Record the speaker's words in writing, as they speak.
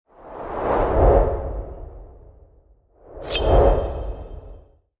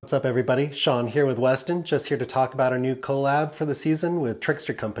What's up everybody? Sean here with Weston, just here to talk about our new collab for the season with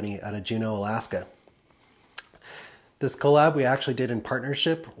Trickster Company out of Juneau, Alaska. This collab we actually did in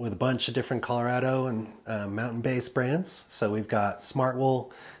partnership with a bunch of different Colorado and mountain-based brands. So we've got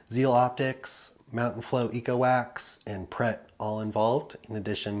Smartwool, Zeal Optics, Mountain Flow Eco Wax, and Pret all involved, in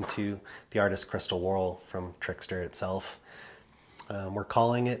addition to the artist Crystal Worrell from Trickster itself. We're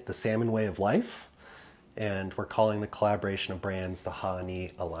calling it the Salmon Way of Life, and we're calling the collaboration of brands the Haa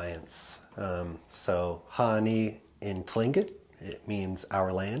Aani Alliance. So Haa Aani in Tlingit, it means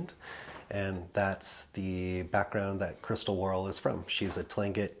our land, and that's the background that Crystal Worrell is from. She's a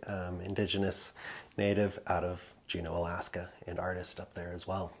Tlingit indigenous native out of Juneau, Alaska, and artist up there as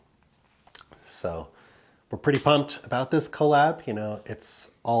well. So we're pretty pumped about this collab. You know,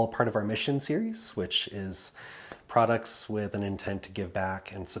 it's all part of our mission series, which is products with an intent to give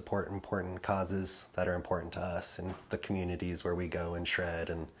back and support important causes that are important to us in the communities where we go and shred.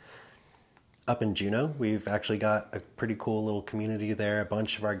 And up in Juneau, we've actually got a pretty cool little community there. A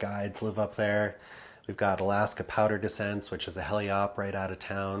bunch of our guides live up there. We've got Alaska Powder Descents, which is a heli-op right out of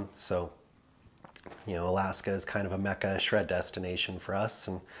town. So, you know, Alaska is kind of a mecca shred destination for us,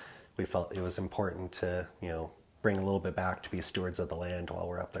 and we felt it was important to, you know, bring a little bit back to be stewards of the land while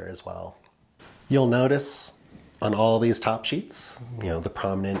we're up there as well. You'll notice on all these top sheets, you know, the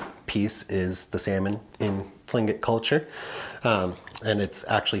prominent piece is the salmon in Tlingit culture. And it's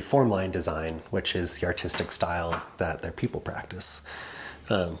actually formline design, which is the artistic style that their people practice,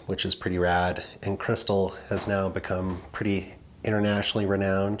 which is pretty rad. And Crystal has now become pretty internationally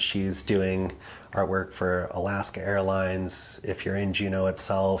renowned. She's doing artwork for Alaska Airlines. If you're in Juneau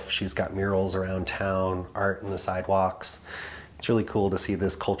itself, she's got murals around town, art in the sidewalks. It's really cool to see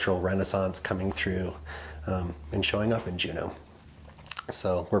this cultural renaissance coming through and showing up in Juneau.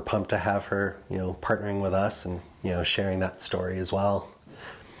 So we're pumped to have her, you know, partnering with us and, you know, sharing that story as well.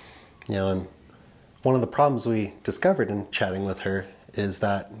 You know, and one of the problems we discovered in chatting with her is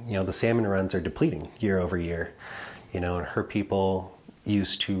that, you know, the salmon runs are depleting year over year. You know, and her people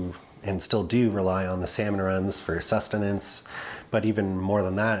used to and still do rely on the salmon runs for sustenance, but even more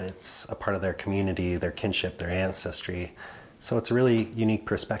than that, it's a part of their community, their kinship, their ancestry. So it's a really unique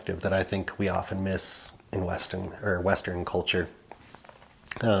perspective that I think we often miss in Western culture.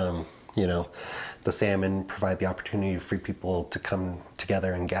 You know, the salmon provide the opportunity for people to come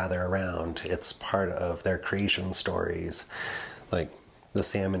together and gather around. It's part of their creation stories. Like, the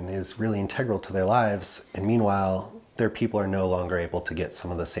salmon is really integral to their lives, and meanwhile, their people are no longer able to get some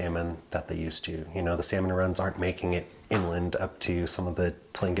of the salmon that they used to. You know, the salmon runs aren't making it inland up to some of the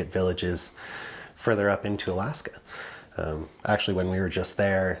Tlingit villages further up into Alaska. Actually, when we were just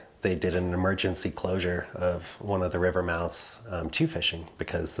there, they did an emergency closure of one of the river mouths to fishing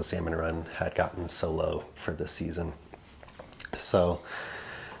because the salmon run had gotten so low for this season. So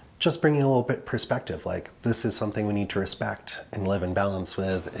just bringing a little bit perspective, like, this is something we need to respect and live in balance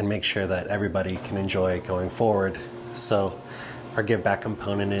with and make sure that everybody can enjoy going forward. So our give back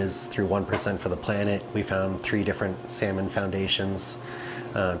component is through 1% for the Planet. We found 3 different salmon foundations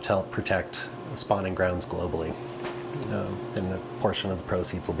to help protect spawning grounds globally. And a portion of the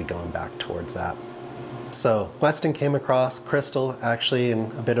proceeds will be going back towards that. So Weston came across Crystal actually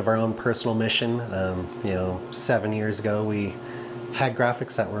in a bit of our own personal mission. You know, 7 years ago we had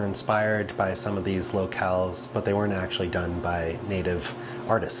graphics that were inspired by some of these locales, but they weren't actually done by native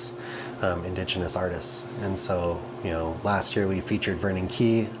artists, indigenous artists. And so, you know, last year we featured Vernon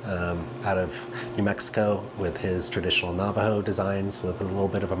Key out of New Mexico with his traditional Navajo designs with a little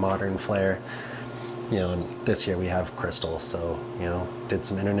bit of a modern flair. You know, and this year we have Crystal, so, you know, did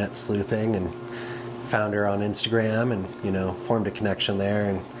some internet sleuthing and found her on Instagram and, you know, formed a connection there.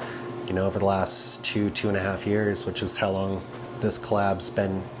 And, you know, over the last 2.5 years, which is how long this collab's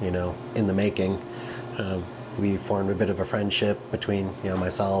been, you know, in the making, we formed a bit of a friendship between, you know,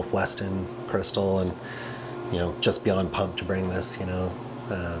 myself, Weston, Crystal, and, you know, just beyond pumped to bring this. You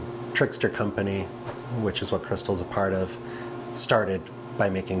know, Trickster Company, which is what Crystal's a part of, started by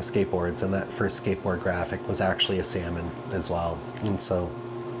making skateboards, and that first skateboard graphic was actually a salmon as well. And so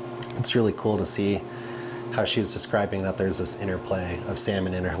it's really cool to see how she was describing that there's this interplay of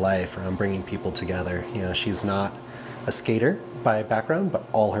salmon in her life around bringing people together. You know, she's not a skater by background, but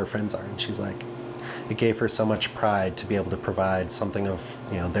all her friends are, and she's like, it gave her so much pride to be able to provide something of,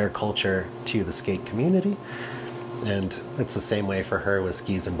 you know, their culture to the skate community. And it's the same way for her with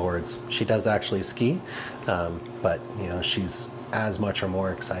skis and boards. She does actually ski, but, you know, she's as much or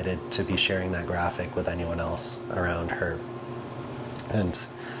more excited to be sharing that graphic with anyone else around her. And,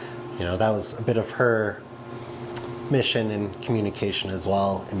 you know, that was a bit of her mission and communication as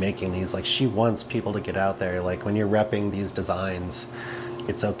well in making these. Like, she wants people to get out there. Like, when you're repping these designs,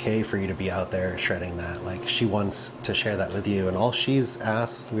 it's okay for you to be out there shredding that. Like, she wants to share that with you. And all she's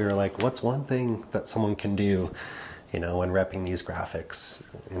asked, we were like, what's one thing that someone can do, you know, when repping these graphics?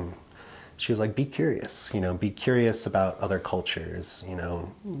 And she was like, be curious, you know, be curious about other cultures, you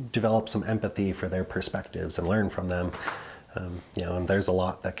know, develop some empathy for their perspectives and learn from them. You know, and there's a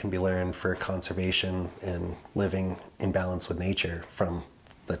lot that can be learned for conservation and living in balance with nature from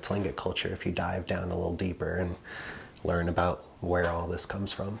the Tlingit culture if you dive down a little deeper and learn about where all this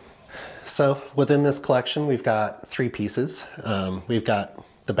comes from. So within this collection, we've got 3 pieces. We've got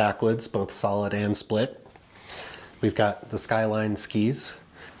the backwoods, both solid and split. We've got the Skyline skis,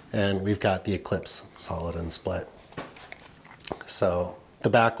 and we've got the Eclipse, solid and split. So the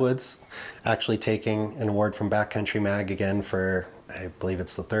backwoods, actually taking an award from Backcountry Mag again for, I believe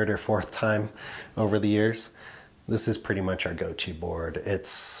it's the 3rd or 4th time over the years. This is pretty much our go-to board.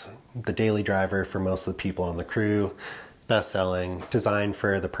 It's the daily driver for most of the people on the crew, best-selling, designed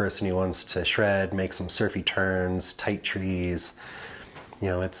for the person who wants to shred, make some surfy turns, tight trees. You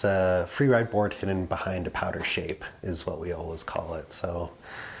know, it's a freeride board hidden behind a powder shape is what we always call it. So,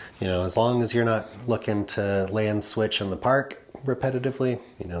 you know, as long as you're not looking to land switch in the park repetitively,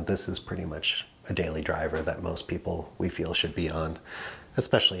 you know, this is pretty much a daily driver that most people we feel should be on,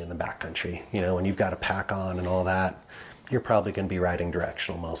 especially in the backcountry. You know, when you've got a pack on and all that, you're probably going to be riding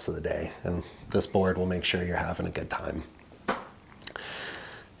directional most of the day, and this board will make sure you're having a good time.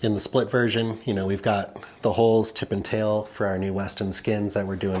 In the split version, you know, we've got the holes, tip and tail for our new Weston skins that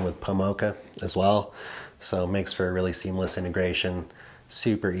we're doing with Pomoka as well. So it makes for a really seamless integration.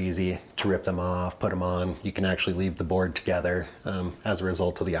 Super easy to rip them off, put them on. You can actually leave the board together as a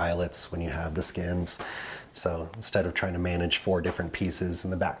result of the eyelets when you have the skins. So instead of trying to manage 4 different pieces in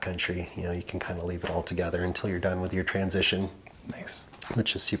the backcountry, you know, you can kind of leave it all together until you're done with your transition. Nice.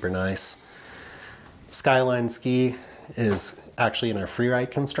 Which is super nice. Skyline ski is actually in our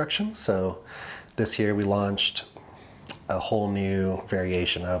freeride construction. So this year we launched a whole new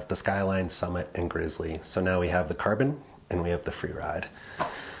variation of the Skyline, Summit, and Grizzly. So now we have the carbon and we have the freeride.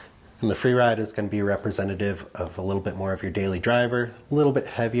 And the freeride is going to be representative of a little bit more of your daily driver, a little bit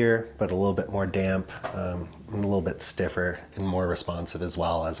heavier, but a little bit more damp, and a little bit stiffer and more responsive as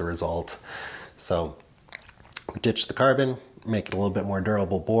well as a result. So we ditched the carbon, make it a little bit more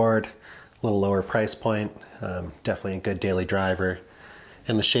durable board, a little lower price point, definitely a good daily driver.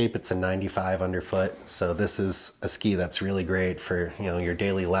 In the shape, it's a 95 underfoot, so this is a ski that's really great for, you know, your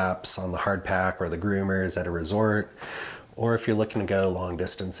daily laps on the hard pack or the groomers at a resort, or if you're looking to go long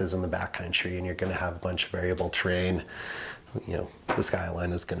distances in the backcountry and you're going to have a bunch of variable terrain, you know, the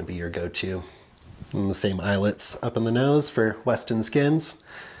Skyline is going to be your go-to. And the same eyelets up in the nose for Weston skins,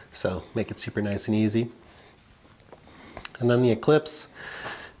 so make it super nice and easy. And then the Eclipse,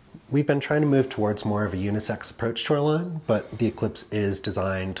 we've been trying to move towards more of a unisex approach to our line, but the Eclipse is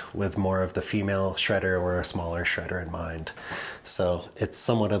designed with more of the female shredder or a smaller shredder in mind. So it's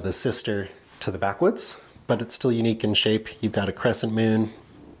somewhat of the sister to the backwoods, but it's still unique in shape. You've got a crescent moon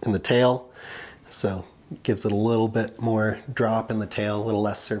in the tail, so it gives it a little bit more drop in the tail, a little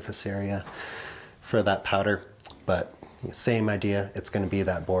less surface area for that powder, but same idea. It's going to be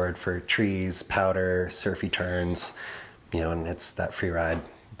that board for trees, powder, surfy turns, you know, and it's that freeride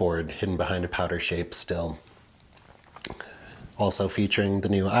board hidden behind a powder shape still. Also featuring the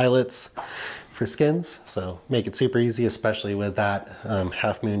new eyelets for skins, so make it super easy, especially with that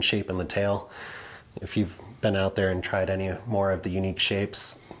half moon shape in the tail. If you've been out there and tried any more of the unique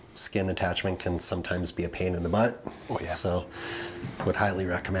shapes, skin attachment can sometimes be a pain in the butt. Oh, yeah. So would highly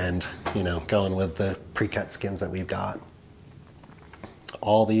recommend, you know, going with the pre-cut skins that we've got.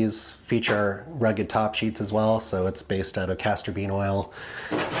 All these feature rugged top sheets as well, so it's based out of castor bean oil.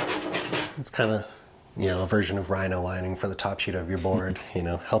 It's kind of, you know, a version of rhino lining for the top sheet of your board. You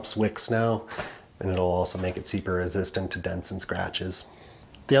know, helps wick snow, and it'll also make it super resistant to dents and scratches.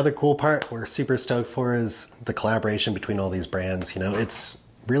 The other cool part we're super stoked for is the collaboration between all these brands. You know, it's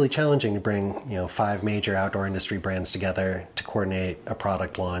really challenging to bring, you know, 5 major outdoor industry brands together to coordinate a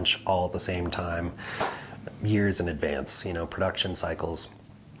product launch all at the same time, years in advance, you know, production cycles.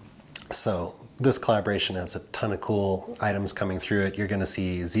 So this collaboration has a ton of cool items coming through it. You're going to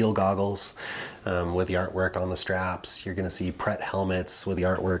see Zeal goggles with the artwork on the straps. You're going to see Pret helmets with the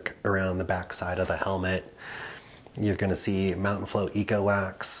artwork around the back side of the helmet. You're going to see Mountain Flow Eco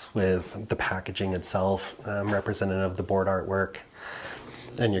Wax with the packaging itself representative of the board artwork.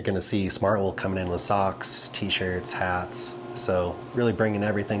 And you're going to see Smartwool coming in with socks, t-shirts, hats. So really bringing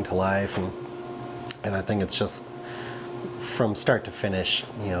everything to life. And I think it's just from start to finish,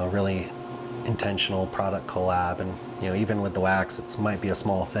 you know, really intentional product collab, and You know, even with the wax, it might be a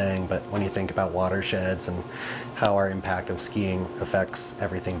small thing, but when you think about watersheds and how our impact of skiing affects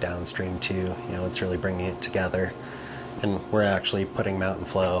everything downstream too, you know, it's really bringing it together. And we're actually putting Mountain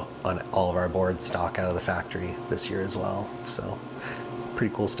Flow on all of our boards stock out of the factory this year as well. So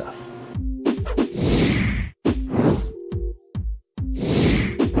pretty cool stuff.